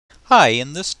Hi,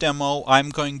 in this demo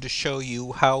I'm going to show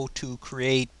you how to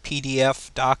create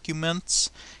PDF documents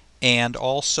and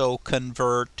also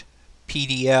convert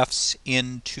PDFs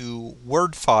into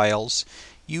Word files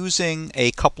using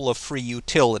a couple of free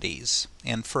utilities.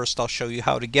 And first I'll show you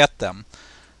how to get them.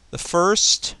 The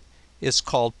first is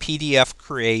called PDF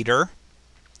Creator,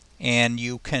 and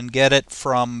you can get it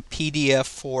from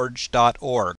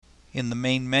pdfforge.org. In the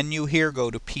main menu here,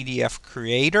 go to PDF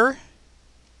Creator,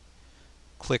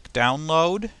 click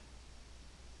Download,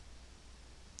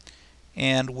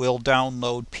 and we'll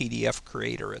download PDF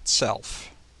Creator itself.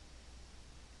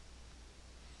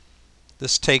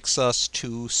 This takes us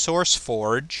to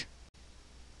SourceForge,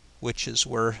 which is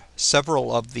where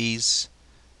several of these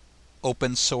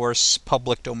open source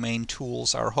public domain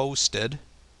tools are hosted.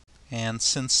 And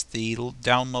since the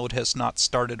download has not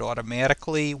started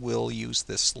automatically, we'll use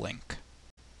this link.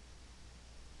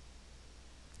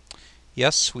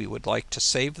 Yes, we would like to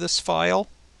save this file.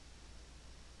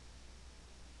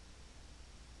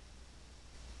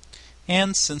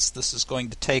 And since this is going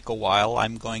to take a while,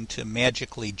 I'm going to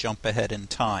magically jump ahead in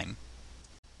time.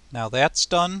 Now that's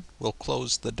done, we'll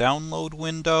close the download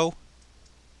window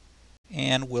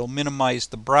and we'll minimize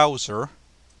the browser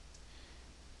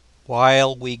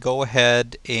while we go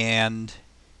ahead and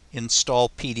install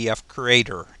PDF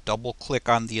Creator. Double click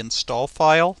on the install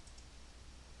file.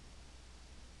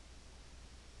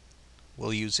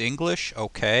 We'll use English,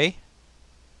 OK.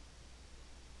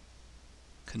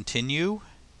 Continue.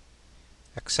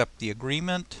 Accept the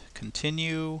agreement,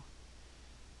 continue.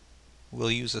 We'll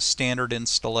use a standard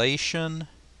installation.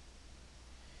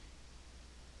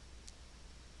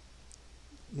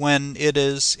 When it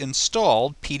is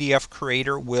installed, PDF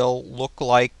Creator will look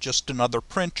like just another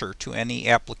printer to any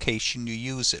application you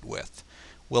use it with.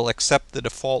 We'll accept the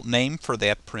default name for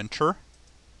that printer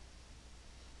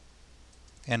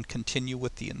and continue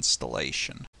with the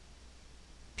installation.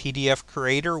 PDF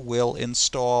Creator will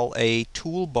install a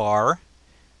toolbar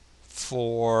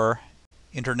for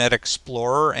Internet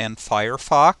Explorer and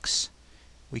Firefox.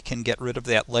 We can get rid of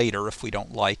that later if we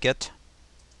don't like it.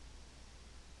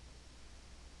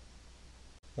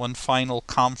 One final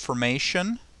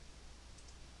confirmation.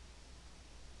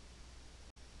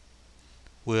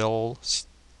 We'll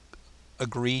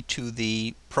agree to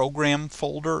the program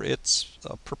folder it's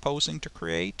proposing to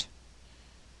create.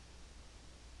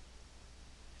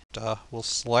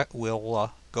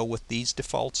 We'll go with these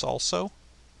defaults also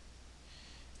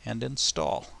and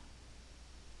install.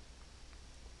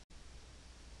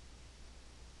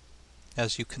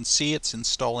 As you can see, it's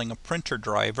installing a printer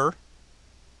driver,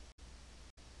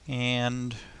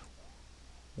 and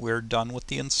we're done with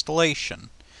the installation.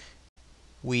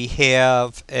 We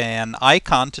have an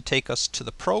icon to take us to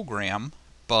the program,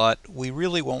 but we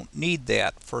really won't need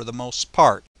that for the most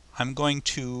part. I'm going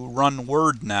to run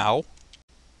Word now,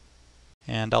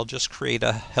 and I'll just create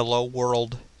a Hello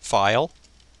World file.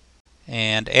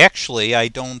 And actually, I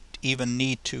don't even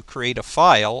need to create a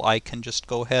file. I can just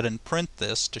go ahead and print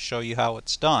this to show you how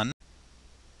it's done.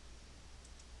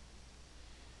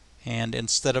 And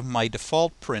instead of my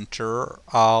default printer,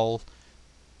 I'll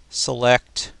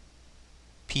select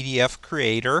PDF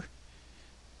Creator.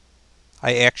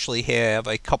 I actually have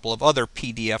a couple of other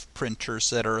PDF printers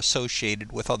that are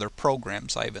associated with other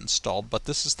programs I've installed, but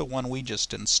this is the one we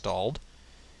just installed.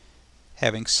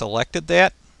 Having selected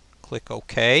that, click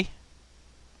OK.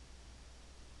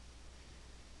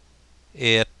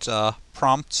 It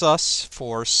prompts us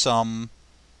for some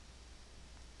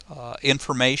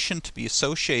information to be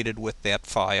associated with that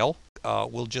file.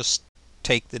 We'll just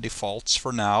take the defaults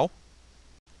for now.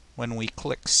 When we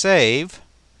click Save,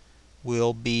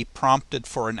 we'll be prompted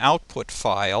for an output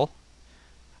file.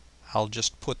 I'll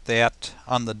just put that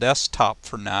on the desktop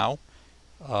for now.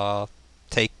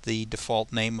 Take the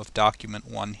default name of document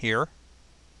 1 here.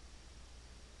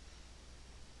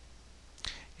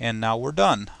 And now we're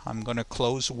done. I'm going to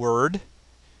close Word.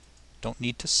 Don't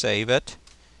need to save it.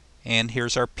 And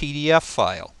here's our PDF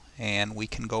file. And we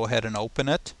can go ahead and open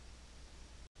it.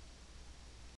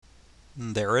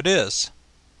 And there it is.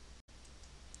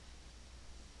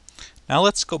 Now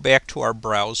let's go back to our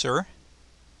browser.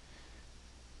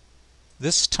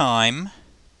 This time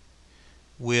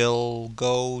we'll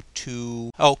go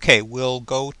to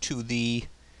the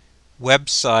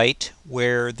website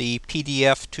where the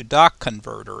PDF to doc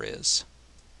converter is.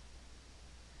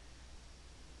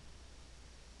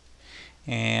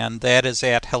 And that is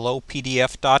at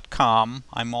hellopdf.com.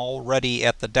 I'm already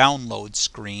at the download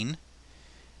screen,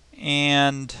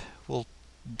 and we'll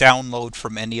download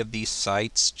from any of these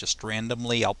sites just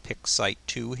randomly. I'll pick site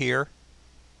 2 here.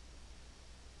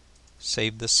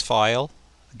 Save this file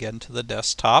again to the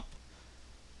desktop.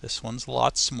 This one's a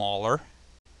lot smaller.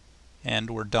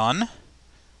 And we're done.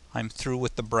 I'm through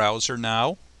with the browser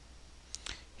now.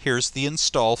 Here's the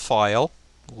install file.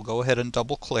 We'll go ahead and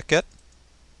double click it.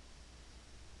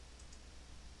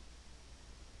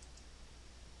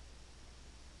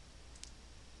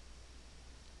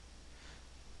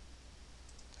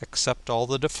 Accept all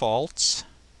the defaults.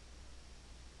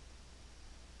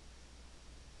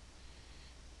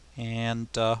 And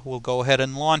we'll go ahead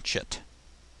and launch it.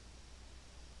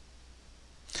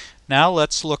 Now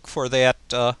let's look for that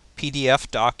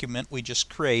PDF document we just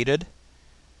created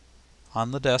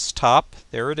on the desktop.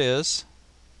 There it is.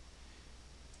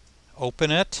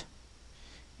 Open it,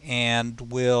 and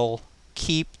we'll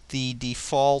keep the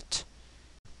default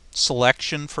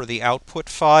selection for the output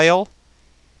file.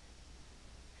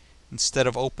 Instead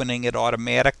of opening it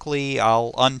automatically,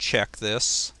 I'll uncheck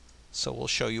this. So we'll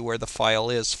show you where the file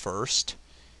is first,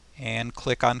 and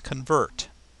click on Convert.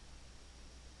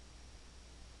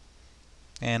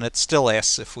 And it still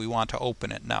asks if we want to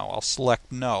open it now. I'll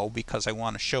select No because I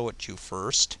want to show it to you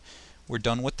first. We're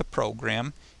done with the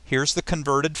program. Here's the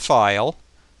converted file.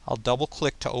 I'll double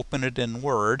click to open it in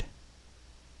Word,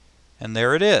 and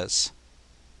there it is.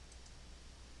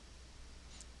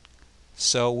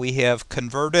 So we have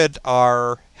converted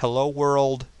our Hello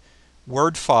World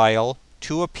Word file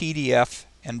to a PDF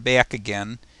and back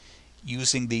again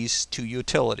using these two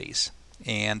utilities.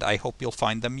 And I hope you'll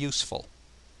find them useful.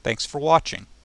 Thanks for watching.